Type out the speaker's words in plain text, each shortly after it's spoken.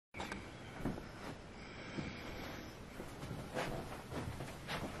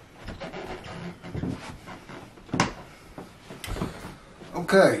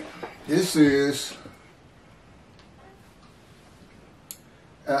Okay, this is,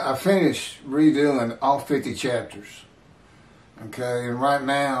 I finished redoing all 50 chapters. Okay, and right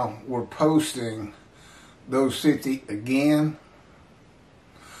now we're posting those 50 again.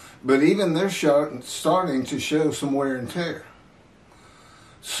 But even they're starting to show some wear and tear.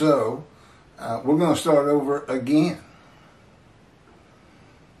 So, we're going to start over again.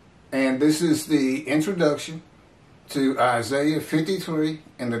 And this is the introduction to Isaiah 53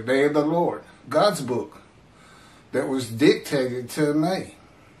 and the Day of the Lord, God's book that was dictated to me.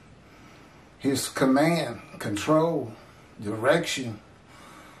 His command, control, direction.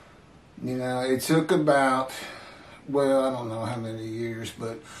 You know, it took about, well, I don't know how many years,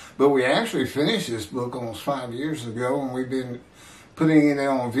 but we actually finished this book almost 5 years ago, and we've been putting it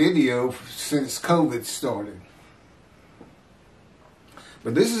on video since COVID started.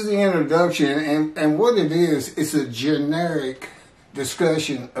 But this is the introduction, and what it is, it's a generic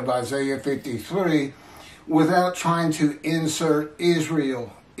discussion of Isaiah 53 without trying to insert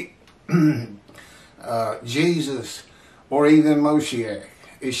Israel, Jesus, or even Moshiach.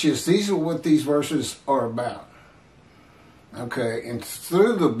 It's just, these are what these verses are about. Okay, and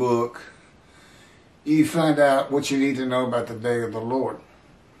through the book, you find out what you need to know about the Day of the Lord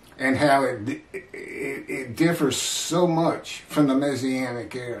and how it differs so much from the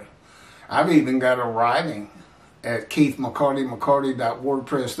Messianic era. I've even got a writing at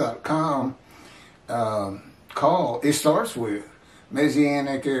keithmccarty.wordpress.com called, it starts with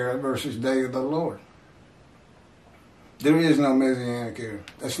Messianic era versus Day of the Lord. There is no Messianic era.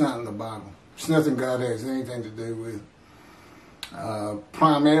 That's not in the Bible. It's nothing God has anything to do with.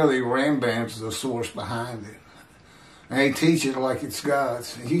 Primarily Rambam's the source behind it. And they teach it like it's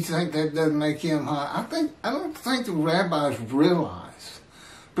God's. You think that doesn't make him high? I don't think the rabbis realize,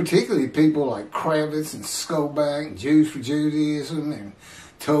 particularly people like Kravitz and Skoback and Jews for Judaism and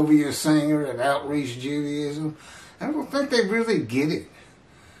Tovia Singer at Outreach Judaism. I don't think they really get it.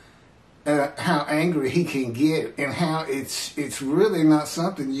 How angry he can get and how it's really not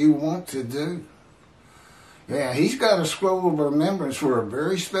something you want to do. Yeah, he's got a scroll of remembrance for a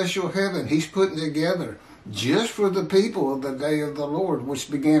very special heaven he's putting together just for the people of the Day of the Lord,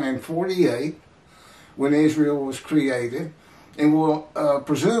 which began in 48 when Israel was created and will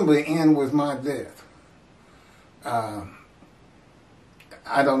presumably end with my death. I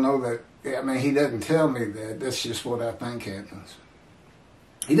don't know that, I mean, he doesn't tell me that. That's just what I think happens.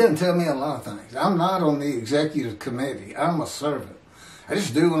 He doesn't tell me a lot of things. I'm not on the executive committee. I'm a servant. I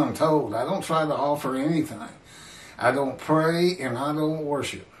just do what I'm told. I don't try to offer anything. I don't pray and I don't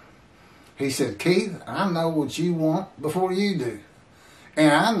worship. He said, Keith, I know what you want before you do.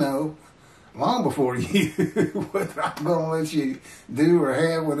 And I know long before you what I'm going to let you do or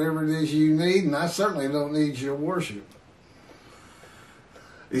have whatever it is you need. And I certainly don't need your worship.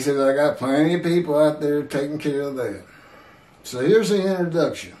 He said, I got plenty of people out there taking care of that. So here's the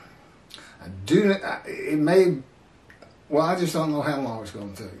introduction. I just don't know how long it's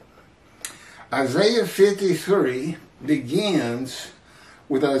going to take. Isaiah 53 begins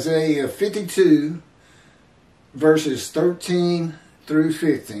with Isaiah 52, verses 13 through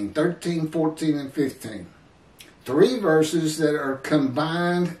 15. 13, 14, and 15. 3 verses that are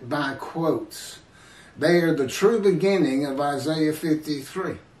combined by quotes. They are the true beginning of Isaiah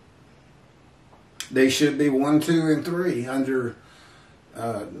 53. They should be 1, 2, and 3 under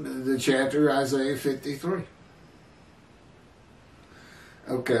the chapter Isaiah 53.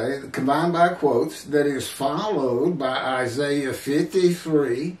 Okay, combined by quotes, that is followed by Isaiah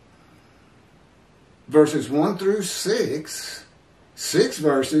 53, verses 1 through 6, 6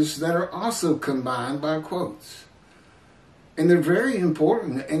 verses that are also combined by quotes. And they're very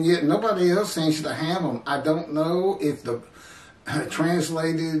important, and yet nobody else seems to have them. I don't know if the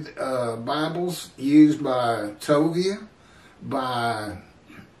translated Bibles used by Tovia, by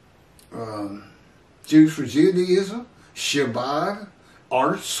Jews for Judaism, Shabbat,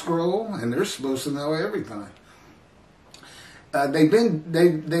 Art Scroll, and they're supposed to know everything. They've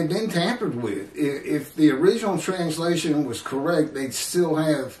been tampered with. If the original translation was correct, they'd still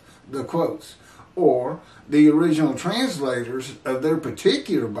have the quotes. Or the original translators of their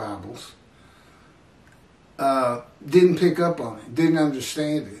particular Bibles didn't pick up on it, didn't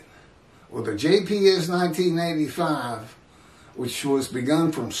understand it. Well, the JPS 1985, which was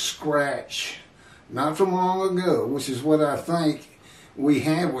begun from scratch, not from long ago, which is what I think we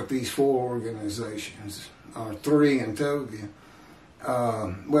have with these 4 organizations, or 3 in Tovia,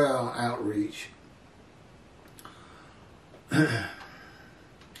 Outreach.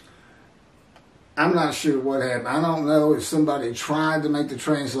 I'm not sure what happened. I don't know if somebody tried to make the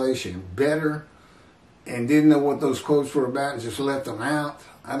translation better and didn't know what those quotes were about and just left them out.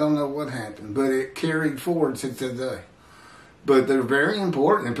 I don't know what happened, but it carried forward to today. But they're very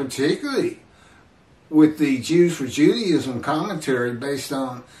important, and particularly with the Jews for Judaism commentary based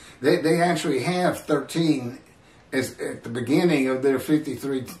on, they actually have 13 as at the beginning of their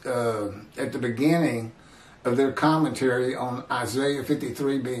 53, at the beginning of their commentary on Isaiah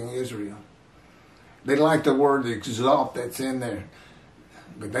 53 being Israel. They like the word exalt that's in there.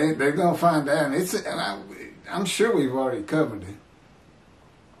 But they're going to find out, and I'm sure we've already covered it.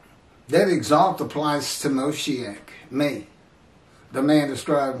 That exalt applies to Moshiach, me, the man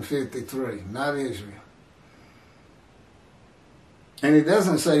described in 53, not Israel. And it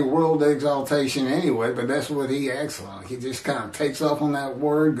doesn't say world exaltation anyway, but that's what he acts like. He just kind of takes off on that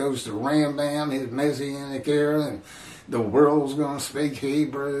word, goes to Rambam, his Messianic era, and the world's going to speak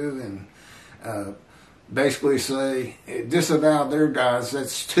Hebrew, and basically say, disavow their gods.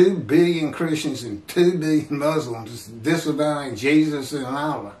 That's 2 billion Christians and 2 billion Muslims disavowing Jesus and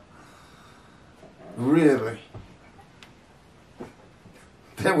Allah. Really?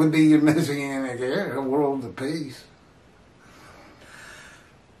 That would be your Messianic era, a world of peace.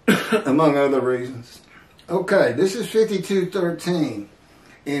 Among other reasons. Okay, this is 52:13.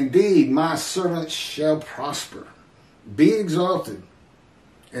 Indeed, my servant shall prosper, be exalted,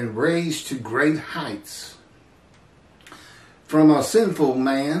 and raised to great heights. From a sinful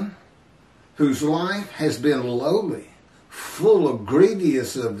man whose life has been lowly, full of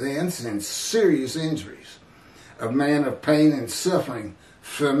grievous events and serious injuries, a man of pain and suffering,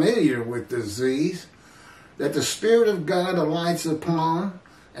 familiar with disease, that the Spirit of God alights upon,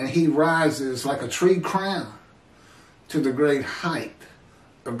 and he rises like a tree crown to the great height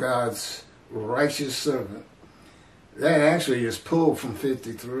of God's righteous servant. That actually is pulled from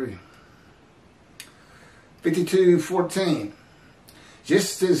 53. 52:14.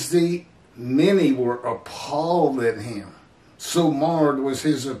 Just as the many were appalled at him, so marred was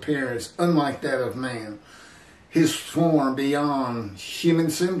his appearance, unlike that of man, his form beyond human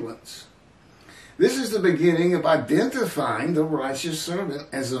semblance. This is the beginning of identifying the righteous servant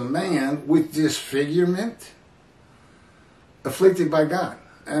as a man with disfigurement, afflicted by God.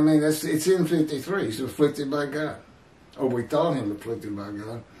 I mean, it's in 53. He's afflicted by God. Or we thought him afflicted by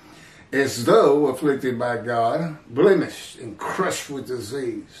God. As though afflicted by God, blemished and crushed with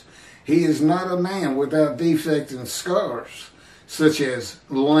disease. He is not a man without defect and scars, such as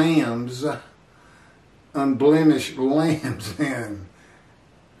lambs, unblemished lambs, and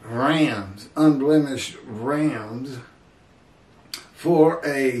rams, unblemished rams, for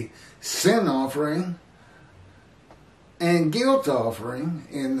a sin offering and guilt offering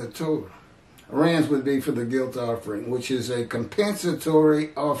in the Torah. Rams would be for the guilt offering, which is a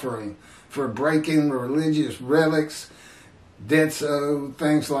compensatory offering for breaking religious relics, debts owed,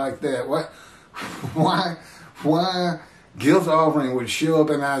 things like that. Why guilt offering would show up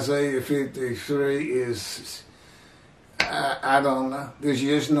in Isaiah 53 is, I don't know. There's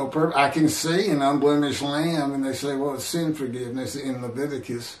just no purpose. I can see an unblemished lamb, and they say, well, it's sin forgiveness in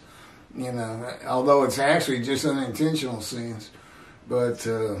Leviticus, you know, although it's actually just unintentional sins. But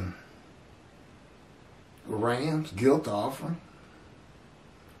rams, guilt offering.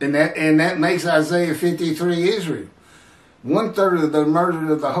 And that makes Isaiah 53 Israel. 1/3 of the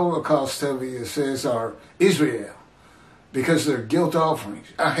murder of the Holocaust, it says, are Israel, because they're guilt offerings.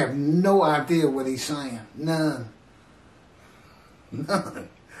 I have no idea what he's saying. None.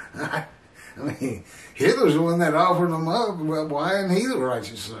 I mean, Hitler's the one that offered them up. Well, why isn't he the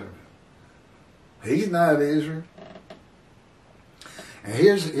righteous servant? He's not Israel. And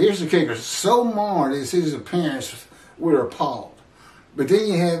here's the kicker. So marred is his appearance, we're appalled. But then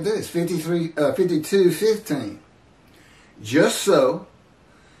you have this, 52:15. Just so,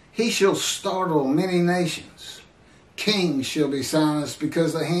 he shall startle many nations. Kings shall be silenced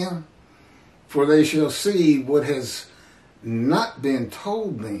because of him, for they shall see what has not been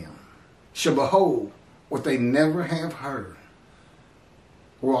told them, shall behold what they never have heard.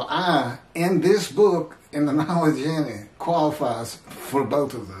 Well, I, in this book, and the knowledge in it, qualifies for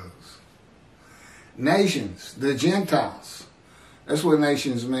both of those. Nations, the Gentiles. That's what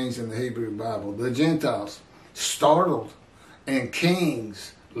nations means in the Hebrew Bible. The Gentiles, startled, and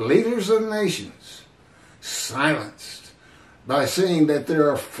kings, leaders of nations, silenced by seeing that there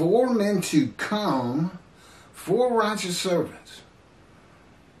are 4 men to come, 4 righteous servants.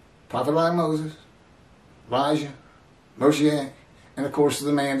 Prophet like Moses, Elijah, Moshiach, and of course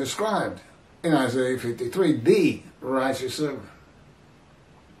the man described in Isaiah 53, the righteous servant.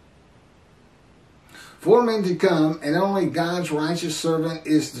 4 men to come, and only God's righteous servant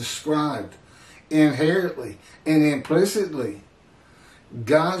is described inherently and implicitly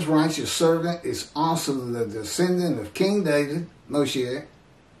God's righteous servant is also the descendant of King David, Moshiach,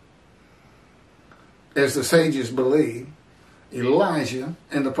 as the sages believe, Elijah,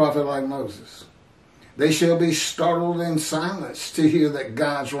 and the prophet like Moses. They shall be startled in silence to hear that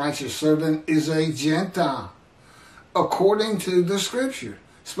God's righteous servant is a Gentile, according to the scripture,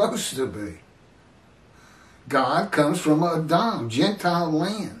 supposed to be. God comes from Adam, Gentile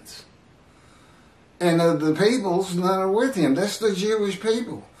lands. And of the peoples, none are with him. That's the Jewish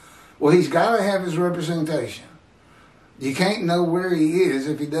people. Well, he's got to have his representation. You can't know where he is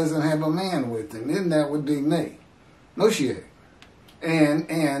if he doesn't have a man with him. And that would be me, Moshiach.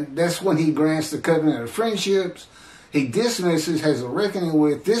 And that's when he grants the covenant of friendships. He dismisses, has a reckoning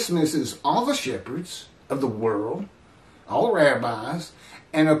with, dismisses all the shepherds of the world, all rabbis,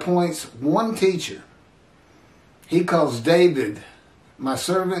 and appoints one teacher. He calls David, my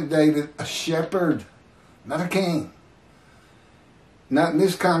servant David, a shepherd, not a king. Not in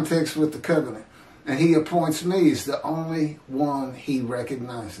this context with the covenant. And he appoints me as the only one he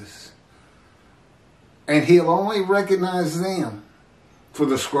recognizes. And he'll only recognize them for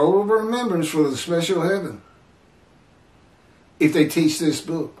the scroll of remembrance for the special heaven. If they teach this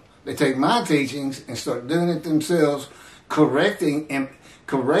book. They take my teachings and start doing it themselves, correcting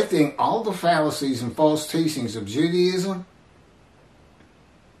all the fallacies and false teachings of Judaism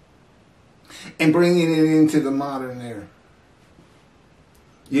and bringing it into the modern era.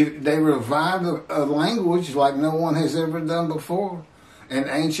 They revived a language like no one has ever done before. An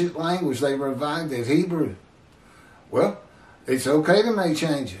ancient language. They revived it, Hebrew. Well, it's okay to make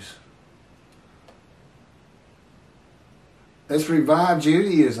changes. Let's revive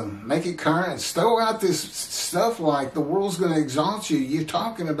Judaism. Make it current. Throw out this stuff like the world's going to exalt you. You're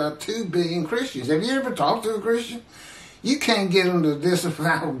talking about 2 billion Christians. Have you ever talked to a Christian? You can't get them to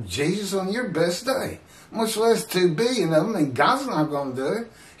disavow Jesus on your best day. Much less 2 billion of them. And God's not going to do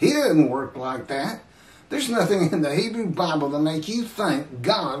it. He doesn't work like that. There's nothing in the Hebrew Bible to make you think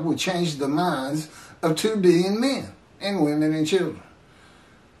God would change the minds of 2 billion men and women and children.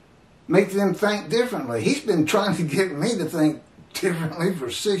 Make them think differently. He's been trying to get me to think differently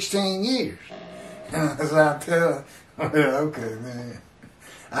for 16 years. And as I tell, okay, man,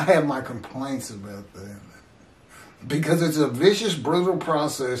 I have my complaints about that. Because it's a vicious, brutal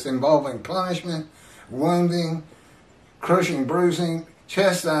process involving punishment, wounding, crushing, bruising,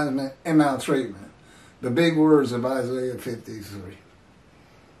 chastisement, and maltreatment. The big words of Isaiah 53.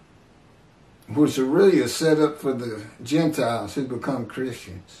 Which are really a setup for the Gentiles who become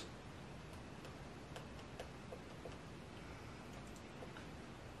Christians.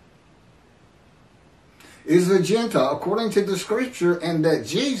 Is a Gentile according to the scripture, and that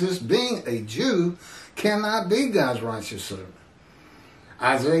Jesus, being a Jew, cannot be God's righteous servant.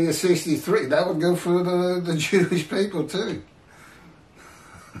 Isaiah 63, that would go for the Jewish people too.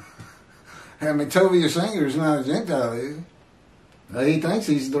 I mean, Tovia Singer is not a Gentile, is he? He thinks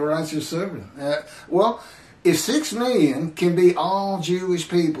he's the righteous servant. Well, if 6 million can be all Jewish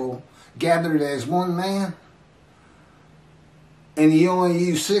people gathered as one man, and you only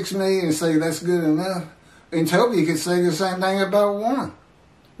use 6 million and say that's good enough, and Tovia could say the same thing about one.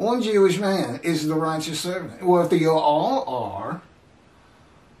 One Jewish man is the righteous servant. Well, if they all are,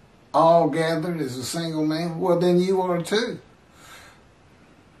 all gathered as a single man, well, then you are too.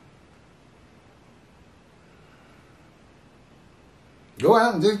 Go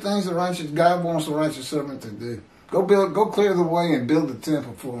out and do things the righteous God wants the righteous servant to do. Go clear the way and build the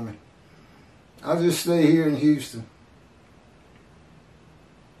temple for me. I'll just stay here in Houston.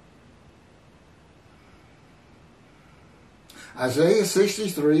 Isaiah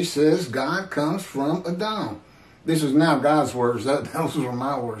 63 says God comes from Adam. This is now God's words. Those were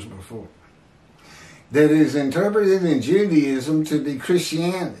my words before. That is interpreted in Judaism to be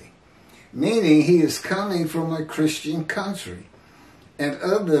Christianity, meaning he is coming from a Christian country. And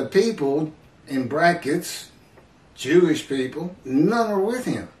of the people, in brackets, Jewish people, none are with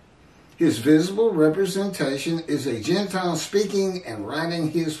him. His visible representation is a Gentile speaking and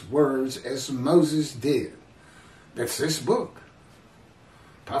writing his words as Moses did. That's this book.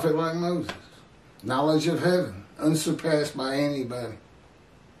 Prophet like Moses. Knowledge of heaven. Unsurpassed by anybody.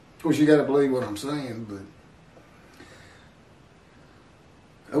 Of course, you got to believe what I'm saying,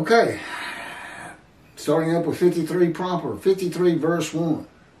 but... Okay. Starting up with 53 proper. 53 verse 1.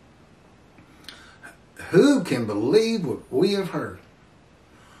 Who can believe what we have heard?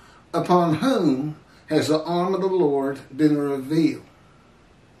 Upon whom has the arm of the Lord been revealed?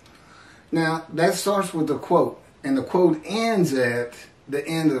 Now, that starts with a quote. And the quote ends at the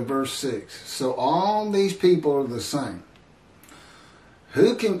end of verse 6. So all these people are the same.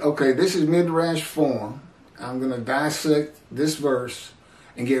 Who can... Okay, this is midrash form. I'm going to dissect this verse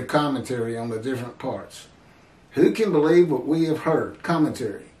and give commentary on the different parts. Who can believe what we have heard?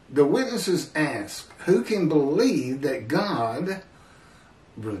 Commentary. The witnesses ask, who can believe that God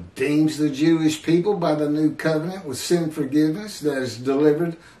redeems the Jewish people by the new covenant with sin forgiveness that is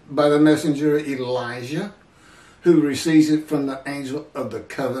delivered by the messenger Elijah, who receives it from the angel of the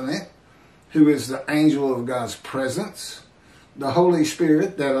covenant, who is the angel of God's presence, the Holy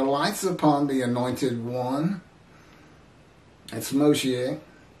Spirit that alights upon the anointed one? That's Moshiach.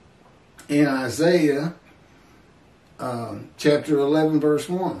 In Isaiah chapter 11, verse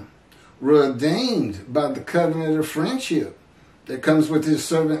 1, redeemed by the covenant of friendship that comes with his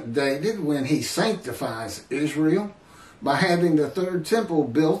servant David when he sanctifies Israel by having the third temple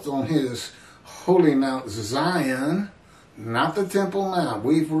built on his holy Mount Zion, not the Temple Mount.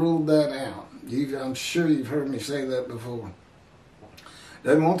 We've ruled that out. I'm sure you've heard me say that before.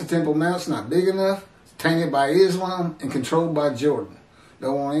 Doesn't want the Temple Mount. It's not big enough. It's tainted by Islam and controlled by Jordan.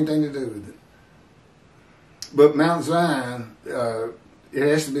 Don't want anything to do with it. But Mount Zion, it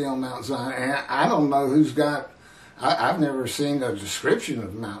has to be on Mount Zion. And I don't know who's got... I've never seen a description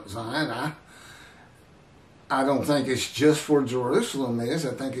of Mount Zion. I don't think it's just for Jerusalem is.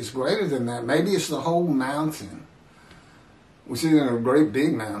 I think it's greater than that. Maybe it's the whole mountain, which isn't a great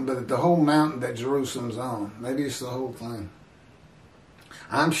big mountain, but the whole mountain that Jerusalem's on. Maybe it's the whole thing.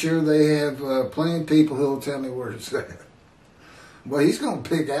 I'm sure they have plenty of people who will tell me where it's at. Well, he's going to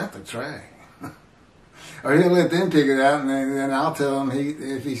pick out the track. Or he'll let them pick it out, and then I'll tell him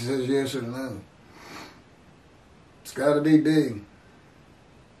if he says yes or no. It's got to be big.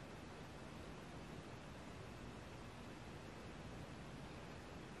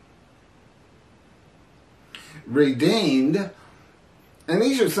 Redeemed, and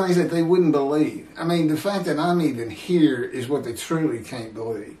these are things that they wouldn't believe. I mean, the fact that I'm even here is what they truly can't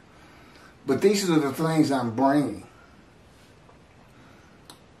believe. But these are the things I'm bringing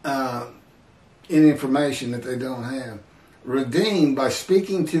in information that they don't have. Redeemed by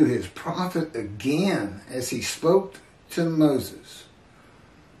speaking to his prophet again as he spoke to Moses,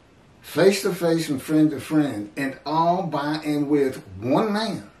 face to face and friend to friend, and all by and with one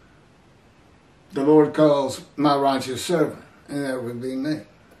man the Lord calls my righteous servant, and that would be me.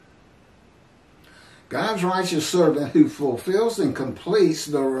 God's righteous servant who fulfills and completes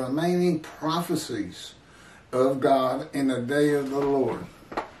the remaining prophecies of God in the day of the Lord.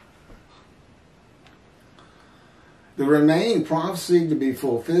 The remaining prophecy to be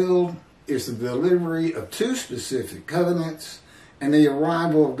fulfilled is the delivery of two specific covenants and the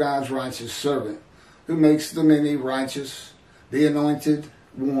arrival of God's righteous servant, who makes the many righteous, the anointed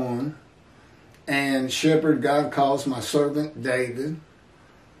one, and shepherd God calls my servant David,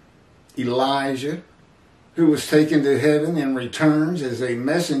 Elijah, who was taken to heaven and returns as a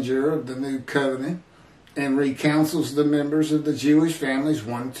messenger of the new covenant and recounsels the members of the Jewish families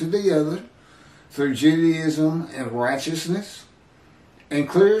one to the other through Judaism and righteousness, and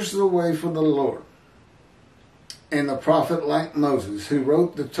clears the way for the Lord. And the prophet like Moses, who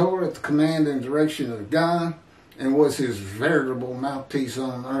wrote the Torah at the command and direction of God and was his veritable mouthpiece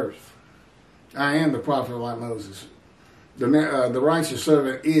on earth. I am the prophet like Moses. The righteous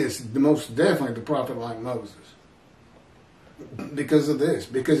servant is most definitely the prophet like Moses. Because of this.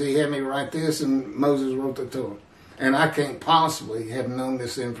 Because he had me write this and Moses wrote the Torah. And I can't possibly have known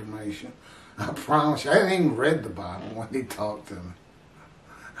this information. I promise you, I hadn't even read the Bible when he talked to me.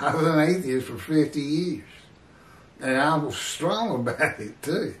 I was an atheist for 50 years. And I was strong about it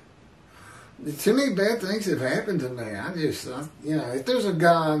too. Too many bad things have happened to me. If there's a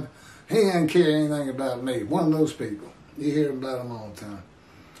God, he doesn't care anything about me. One of those people. You hear about them all the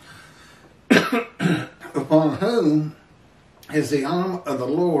time. Upon whom has the arm of the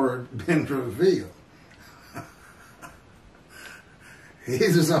Lord been revealed?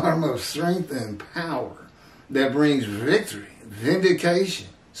 His arm of strength and power that brings victory, vindication,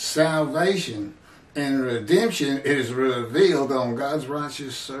 salvation, and redemption is revealed on God's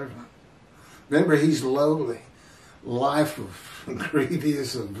righteous servant. Remember, he's lowly, life of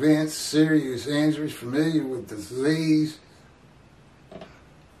grievous events, serious injuries, familiar with disease.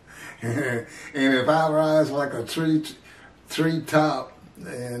 And if I rise like a tree top,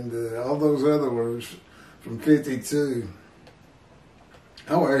 and all those other words from 52.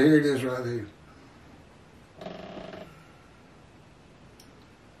 Oh, here it is right here.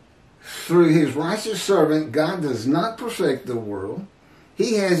 Through his righteous servant, God does not perfect the world.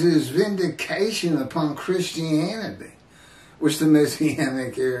 He has his vindication upon Christianity, which the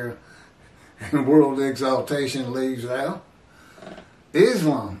Messianic era and world exaltation leaves out.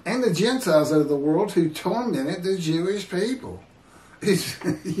 Islam and the Gentiles of the world who tormented the Jewish people. It's,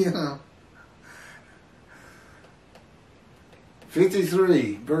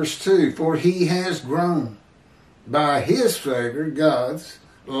 53, verse 2, for he has grown by his favor, God's,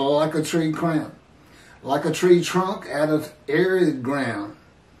 like a tree crown, like a tree trunk out of arid ground.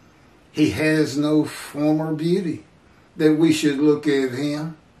 He has no former beauty that we should look at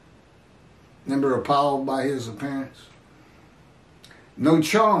him. Remember, appalled by his appearance. No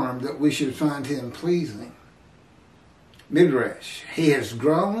charm that we should find him pleasing. Midrash, he has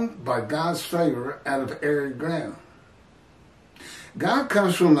grown by God's favor out of arid ground. God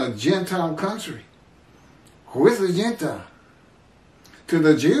comes from a Gentile country with a Gentile. To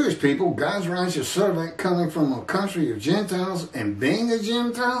the Jewish people, God's righteous servant coming from a country of Gentiles and being a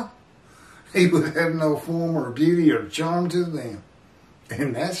Gentile, he would have no form or beauty or charm to them.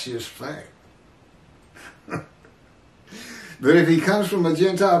 And that's just fact. But if he comes from a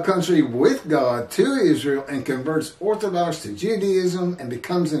Gentile country with God to Israel and converts Orthodox to Judaism and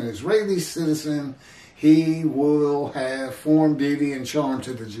becomes an Israeli citizen, he will have form, beauty, and charm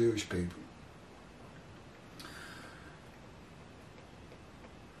to the Jewish people.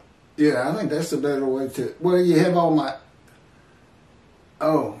 Yeah, I think that's a better way to... Well, you have all my...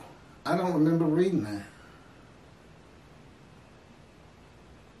 Oh, I don't remember reading that.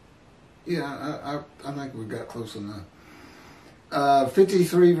 Yeah, I think we got close enough.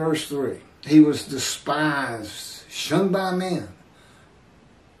 53 verse 3. He was despised, shunned by men.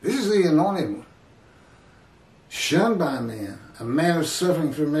 This is the anointed one. Shunned by men, a man of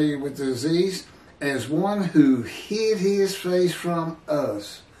suffering, familiar with disease, as one who hid his face from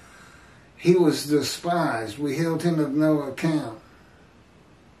us. He was despised. We held him of no account.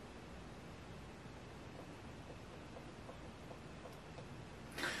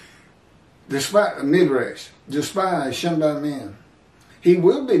 Midrash, despised, shunned by men. He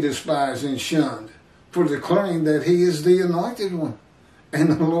will be despised and shunned for declaring that he is the anointed one and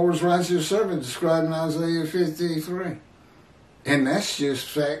the Lord's righteous servant described in Isaiah 53. And that's just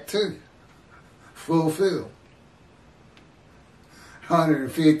fact too. Fulfilled.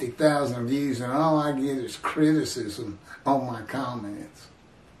 150,000 views and all I get is criticism on my comments.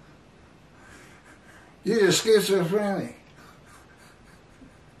 You're schizophrenic.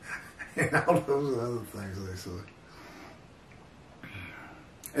 And all those other things they say.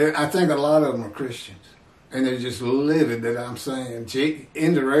 I think a lot of them are Christians. And they're just livid that I'm saying,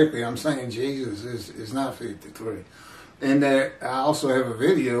 indirectly, I'm saying Jesus is not 53. And I also have a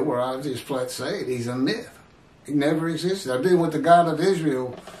video where I just flat say it. He's a myth. He never existed. I've been with the God of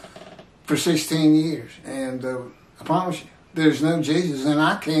Israel for 16 years. And I promise you, there's no Jesus. And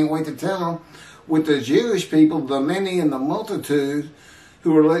I can't wait to tell them, with the Jewish people, the many and the multitude,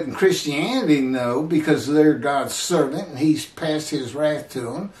 who are letting Christianity know because they're God's servant and he's passed his wrath to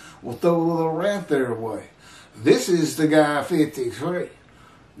them, will throw a little wrath their way. This is the guy 53.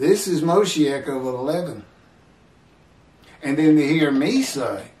 This is Moshiach of 11. And then to hear me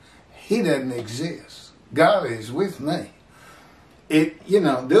say, he doesn't exist. God is with me.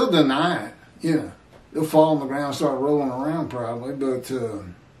 They'll deny it. They'll fall on the ground and start rolling around probably, but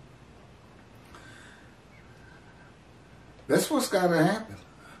that's what's got to happen.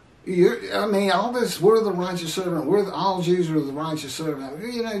 All this, we're the righteous servant. All Jews are the righteous servant.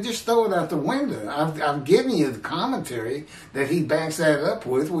 Just throw it out the window. I've given you the commentary that he backs that up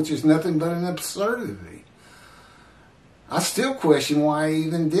with, which is nothing but an absurdity. I still question why he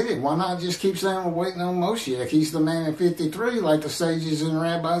even did it. Why not just keep saying we're waiting on Moshiach? He's the man in 53 like the sages and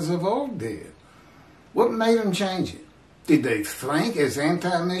rabbis of old did. What made them change it? Did they think as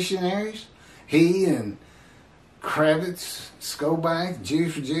anti-missionaries? He and Kravitz, Skobach,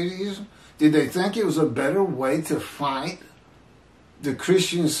 Jews for Judaism, did they think it was a better way to fight the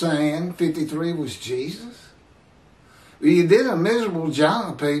Christians saying 53 was Jesus? Well, you did a miserable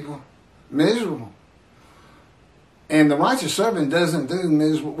job, people. Miserable. And the righteous servant doesn't do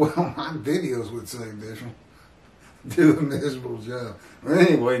miserable. Well, my videos would say different. Do a miserable job. But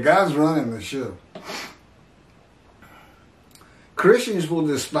anyway, God's running the show. Christians will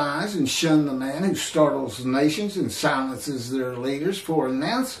despise and shun the man who startles nations and silences their leaders for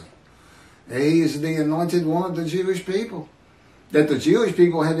announcing that he is the anointed one of the Jewish people, that the Jewish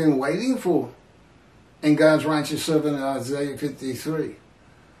people have been waiting for in God's righteous servant in Isaiah 53.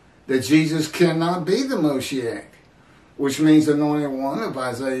 That Jesus cannot be the Moshiach, which means anointed one of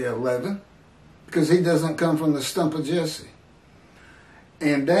Isaiah 11, because he doesn't come from the stump of Jesse.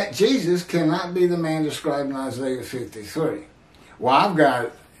 And that Jesus cannot be the man described in Isaiah 53.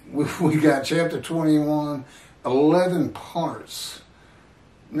 Well, we got chapter 21, 11 parts.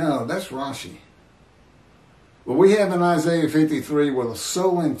 No, that's Rashi. Well, we have in Isaiah 53 where the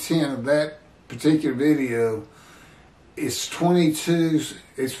sole intent of that particular video is 22,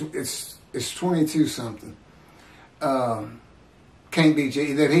 it's 22 something. can't be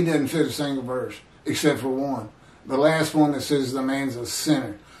Jesus, that he doesn't fit a single verse, except for one. The last one that says the man's a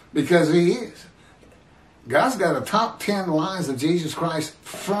sinner. Because he is. God's got a top 10 lies of Jesus Christ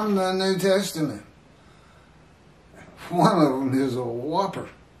from the New Testament. One of them is a whopper.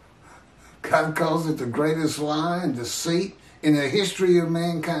 God calls it the greatest lie and deceit in the history of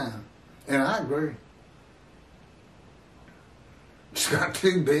mankind. And I agree. It's got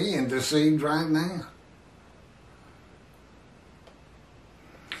to be and deceived right now.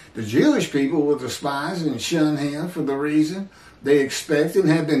 The Jewish people will despise and shun him for the reason they expect and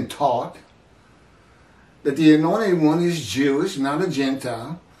have been taught that the Anointed One is Jewish, not a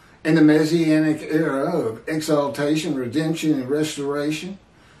Gentile, and the Messianic era of exaltation, redemption, and restoration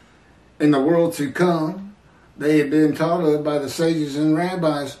in the world to come, they have been taught of by the sages and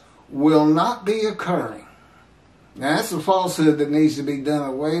rabbis, will not be occurring. Now that's a falsehood that needs to be done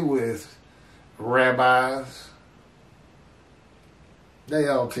away with, rabbis. They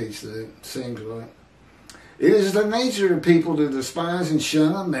all teach that, it seems like. It is the nature of people to despise and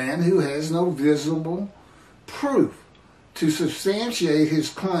shun a man who has no visible proof to substantiate his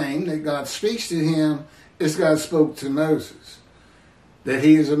claim that God speaks to him as God spoke to Moses. That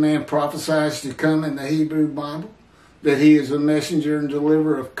he is a man prophesied to come in the Hebrew Bible. That he is a messenger and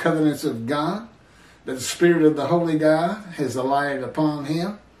deliverer of covenants of God. That the Spirit of the Holy God has alighted upon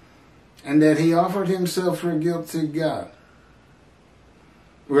him. And that he offered himself for guilt to God.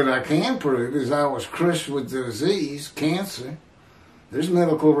 What I can prove is I was crushed with disease, cancer. There's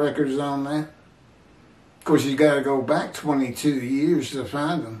medical records on that. Of course, you got to go back 22 years to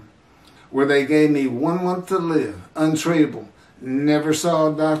find them. Where they gave me 1 month to live, untreatable. Never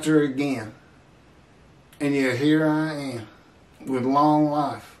saw a doctor again. And yet here I am, with long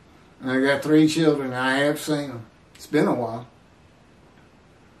life. And I got 3 children, and I have seen them. It's been a while.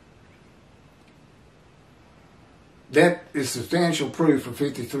 That is substantial proof for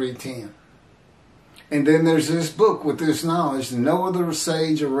 5310. And then there's this book with this knowledge no other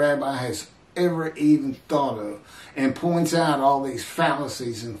sage or rabbi has ever even thought of, and points out all these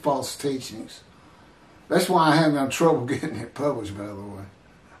fallacies and false teachings. That's why I have no trouble getting it published, by the way.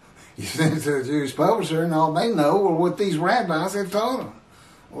 You send it to a Jewish publisher, and all they know are what these rabbis have taught them.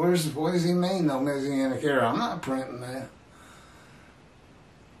 What does he mean, no Messianic era? I'm not printing that.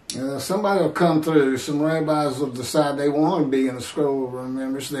 Somebody will come through, some rabbis will decide they want to be in the scroll of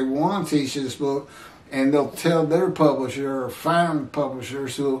remembrance, they want to teach this book, and they'll tell their publisher or find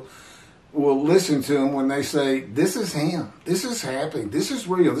publishers who will listen to them when they say, this is him, this is happening, this is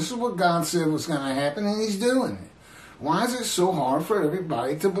real, this is what God said was going to happen, and he's doing it. Why is it so hard for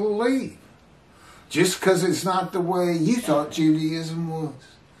everybody to believe? Just because it's not the way you thought Judaism was,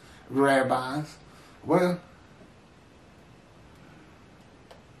 rabbis. Well,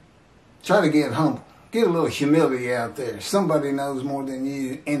 try to get humble. Get a little humility out there. Somebody knows more than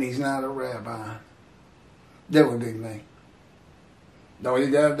you, and he's not a rabbi. That would be me. All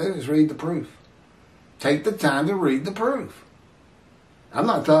you got to do is read the proof. Take the time to read the proof. I'm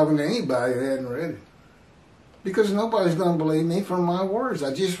not talking to anybody who hadn't read it. Because nobody's going to believe me from my words.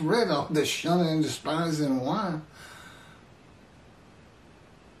 I just read all this shunning and despising why.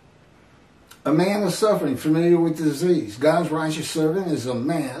 A man of suffering, familiar with disease. God's righteous servant is a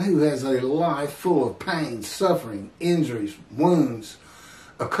man who has a life full of pain, suffering, injuries, wounds,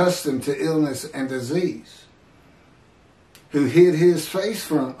 accustomed to illness and disease, who hid his face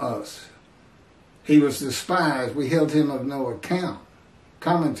from us. He was despised. We held him of no account.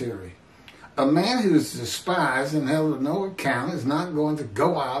 Commentary. A man who is despised and held of no account is not going to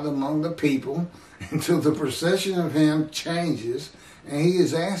go out among the people until the procession of him changes and he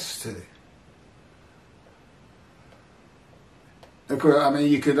is asked to. Of course, I mean,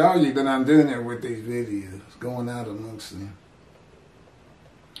 you could argue that I'm doing it with these videos, going out amongst them.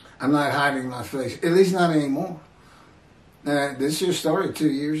 I'm not hiding my face, at least not anymore. This just started 2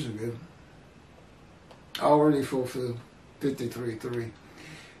 years ago. Already fulfilled, 53:3.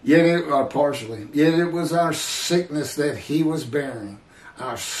 Partially. Yet it was our sickness that he was bearing,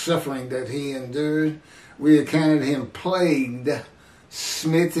 our suffering that he endured. We accounted him plagued,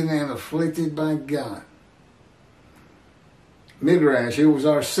 smitten, and afflicted by God. Midrash, it was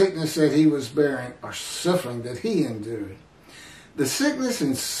our sickness that he was bearing, our suffering that he endured. The sickness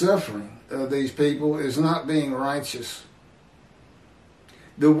and suffering of these people is not being righteous.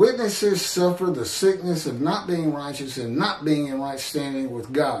 The witnesses suffer the sickness of not being righteous and not being in right standing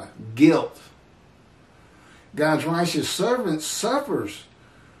with God. Guilt. God's righteous servant suffers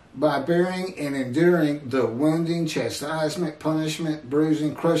by bearing and enduring the wounding, chastisement, punishment,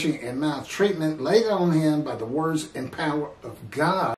 bruising, crushing, and maltreatment laid on him by the words and power of God.